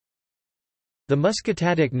The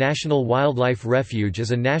Muscatatuck National Wildlife Refuge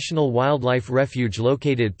is a national wildlife refuge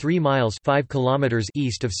located 3 miles 5 kilometers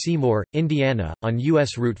east of Seymour, Indiana, on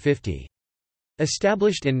U.S. Route 50.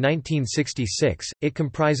 Established in 1966, it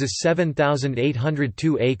comprises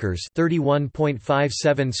 7,802 acres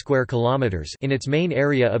 (31.57 square kilometers) in its main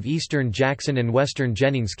area of eastern Jackson and western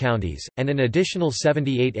Jennings counties, and an additional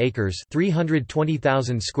 78 acres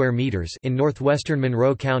 (320,000 square meters) in northwestern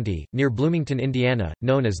Monroe County, near Bloomington, Indiana,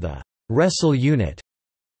 known as the Wrestle Unit.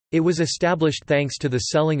 It was established thanks to the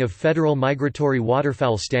selling of federal migratory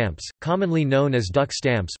waterfowl stamps, commonly known as duck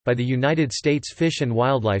stamps, by the United States Fish and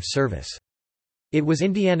Wildlife Service. It was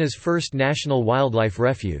Indiana's first national wildlife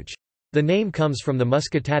refuge. The name comes from the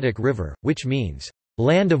Muscatatuck River, which means,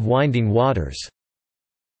 "land of winding waters."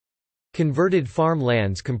 Converted farm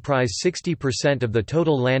lands comprise 60% of the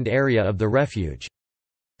total land area of the refuge.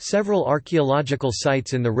 Several archaeological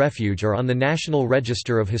sites in the refuge are on the National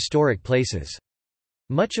Register of Historic Places.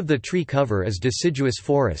 Much of the tree cover is deciduous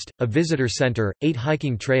forest, a visitor center, 8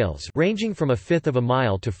 hiking trails ranging from 1/5 of a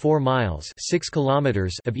mile to 4 miles 6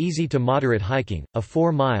 kilometers of easy to moderate hiking, a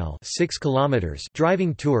 4-mile 6 kilometers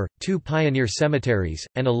driving tour, 2 pioneer cemeteries,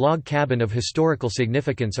 and a log cabin of historical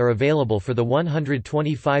significance are available for the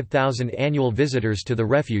 125,000 annual visitors to the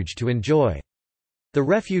refuge to enjoy. The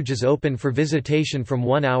refuge is open for visitation from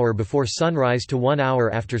 1 hour before sunrise to 1 hour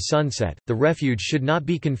after sunset. The refuge should not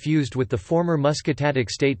be confused with the former Muscatatuck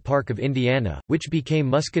State Park of Indiana, which became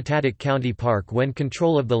Muscatatuck County Park when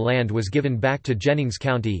control of the land was given back to Jennings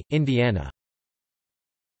County, Indiana.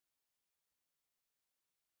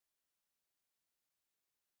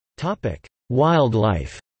 Topic: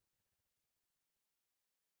 Wildlife.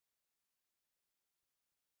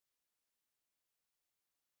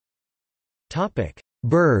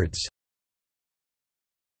 Birds.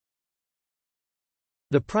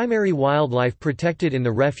 The primary wildlife protected in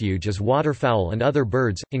the refuge is waterfowl and other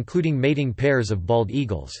birds, including mating pairs of bald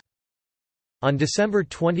eagles. On December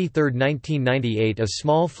 23, 1998, a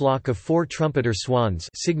small flock of 4 trumpeter swans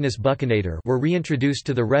Cygnus buccinator were reintroduced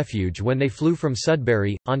to the refuge when they flew from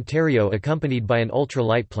Sudbury, Ontario, accompanied by an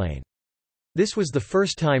ultra-light plane. This was the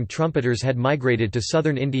first time trumpeters had migrated to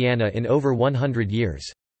southern Indiana in over 100 years.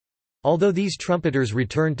 Although these trumpeters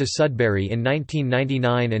returned to Sudbury in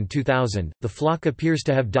 1999 and 2000, the flock appears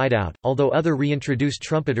to have died out, although other reintroduced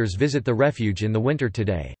trumpeters visit the refuge in the winter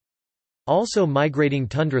today. Also migrating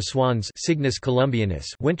tundra swans Cygnus columbianus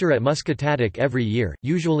winter at Muscatatuck every year,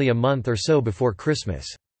 usually a month or so before Christmas.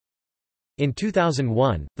 In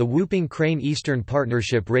 2001, the Whooping Crane Eastern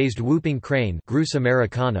Partnership raised whooping crane Grus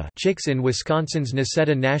americana chicks in Wisconsin's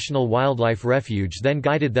Necedah National Wildlife Refuge, then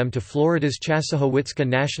guided them to Florida's Chassahowitzka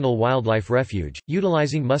National Wildlife Refuge,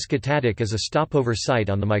 utilizing Muscatatuck as a stopover site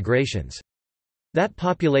on the migrations. That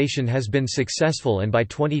population has been successful, and by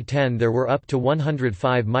 2010 there were up to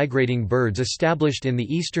 105 migrating birds established in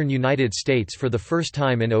the eastern United States for the first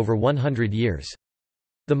time in over 100 years.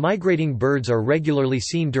 The migrating birds are regularly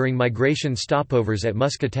seen during migration stopovers at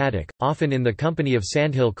Muscatatuck, often in the company of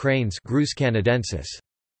sandhill cranes Grus canadensis.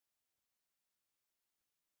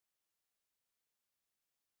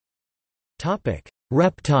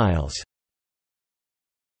 Reptiles.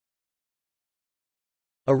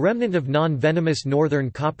 A remnant of non-venomous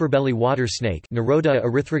northern copperbelly water snake Neroda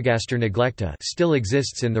erythrogaster neglecta still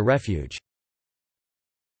exists in the refuge.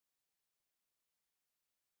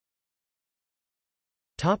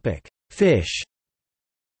 Fish.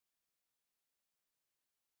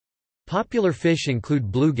 Popular fish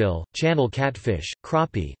include bluegill, channel catfish,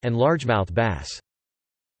 crappie, and largemouth bass.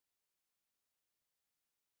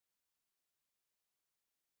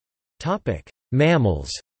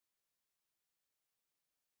 Mammals.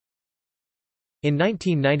 In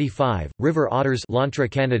 1995, river otters Lontra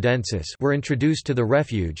canadensis were introduced to the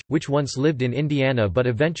refuge, which once lived in Indiana but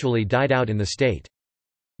eventually died out in the state.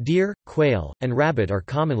 Deer, quail, and rabbit are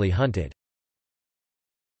commonly hunted.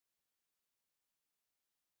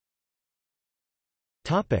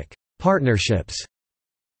 Partnerships.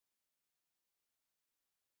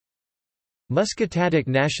 Muscatatuck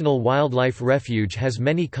National Wildlife Refuge has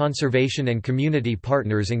many conservation and community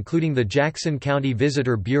partners, including the Jackson County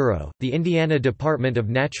Visitor Bureau, the Indiana Department of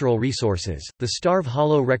Natural Resources, the Starve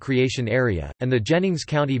Hollow Recreation Area, and the Jennings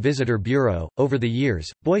County Visitor Bureau. Over the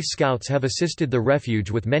years, Boy Scouts have assisted the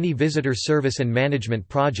refuge with many visitor service and management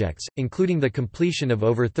projects, including the completion of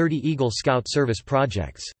over 30 Eagle Scout service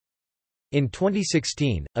projects. In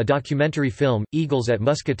 2016, a documentary film, Eagles at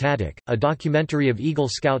Muscatatuck, a documentary of Eagle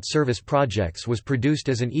Scout service projects, was produced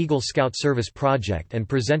as an Eagle Scout service project and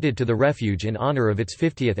presented to the refuge in honor of its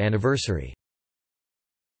 50th anniversary.